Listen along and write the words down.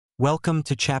Welcome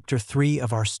to Chapter 3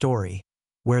 of our story,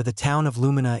 where the town of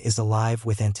Lumina is alive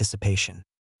with anticipation.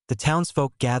 The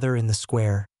townsfolk gather in the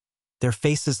square, their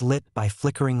faces lit by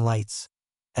flickering lights,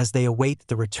 as they await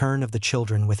the return of the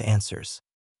children with answers.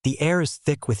 The air is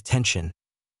thick with tension,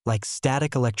 like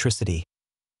static electricity,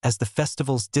 as the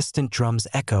festival's distant drums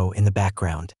echo in the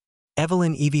background.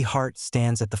 Evelyn Evie Hart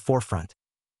stands at the forefront,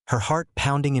 her heart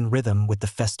pounding in rhythm with the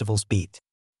festival's beat.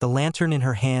 The lantern in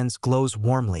her hands glows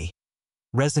warmly,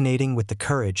 resonating with the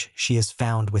courage she has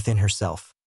found within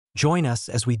herself. Join us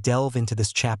as we delve into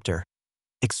this chapter,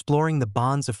 exploring the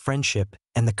bonds of friendship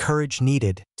and the courage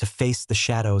needed to face the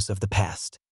shadows of the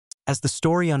past. As the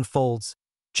story unfolds,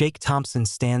 Jake Thompson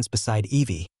stands beside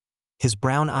Evie, his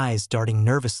brown eyes darting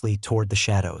nervously toward the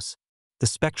shadows. The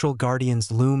spectral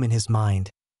guardians loom in his mind,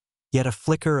 yet a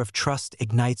flicker of trust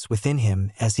ignites within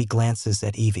him as he glances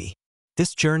at Evie.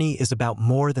 This journey is about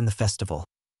more than the festival.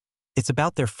 It's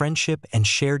about their friendship and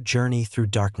shared journey through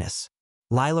darkness.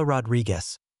 Lila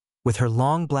Rodriguez, with her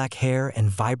long black hair and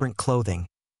vibrant clothing,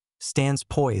 stands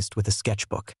poised with a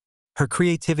sketchbook. Her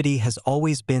creativity has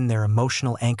always been their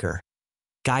emotional anchor,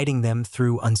 guiding them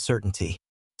through uncertainty.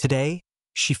 Today,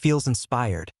 she feels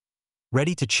inspired,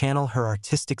 ready to channel her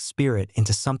artistic spirit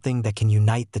into something that can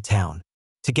unite the town.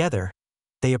 Together,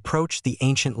 they approach the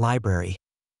ancient library,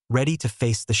 ready to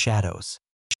face the shadows.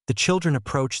 The children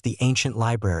approach the ancient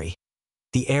library,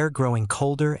 the air growing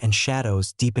colder and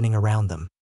shadows deepening around them.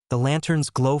 The lantern's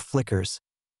glow flickers,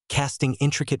 casting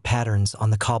intricate patterns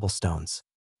on the cobblestones.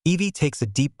 Evie takes a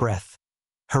deep breath,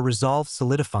 her resolve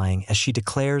solidifying as she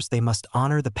declares they must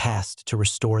honor the past to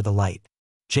restore the light.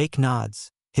 Jake nods,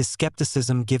 his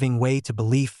skepticism giving way to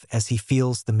belief as he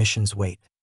feels the mission's weight.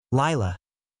 Lila,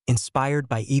 inspired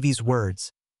by Evie's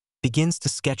words, begins to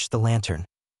sketch the lantern,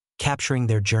 capturing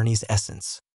their journey's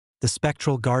essence. The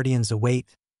spectral guardians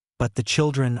await, but the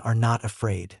children are not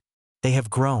afraid. They have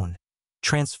grown,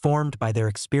 transformed by their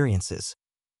experiences,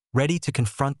 ready to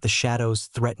confront the shadows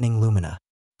threatening Lumina.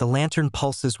 The lantern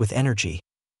pulses with energy,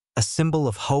 a symbol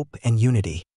of hope and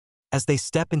unity. As they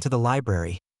step into the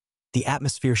library, the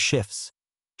atmosphere shifts,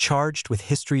 charged with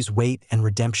history's weight and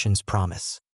redemption's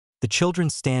promise. The children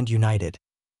stand united,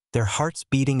 their hearts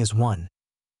beating as one,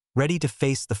 ready to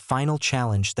face the final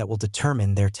challenge that will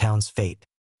determine their town's fate.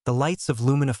 The lights of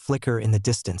Lumina flicker in the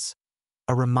distance,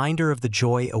 a reminder of the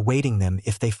joy awaiting them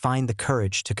if they find the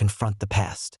courage to confront the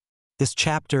past. This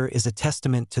chapter is a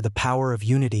testament to the power of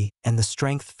unity and the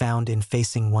strength found in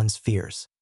facing one's fears.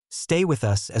 Stay with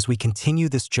us as we continue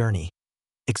this journey,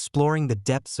 exploring the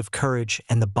depths of courage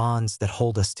and the bonds that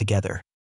hold us together.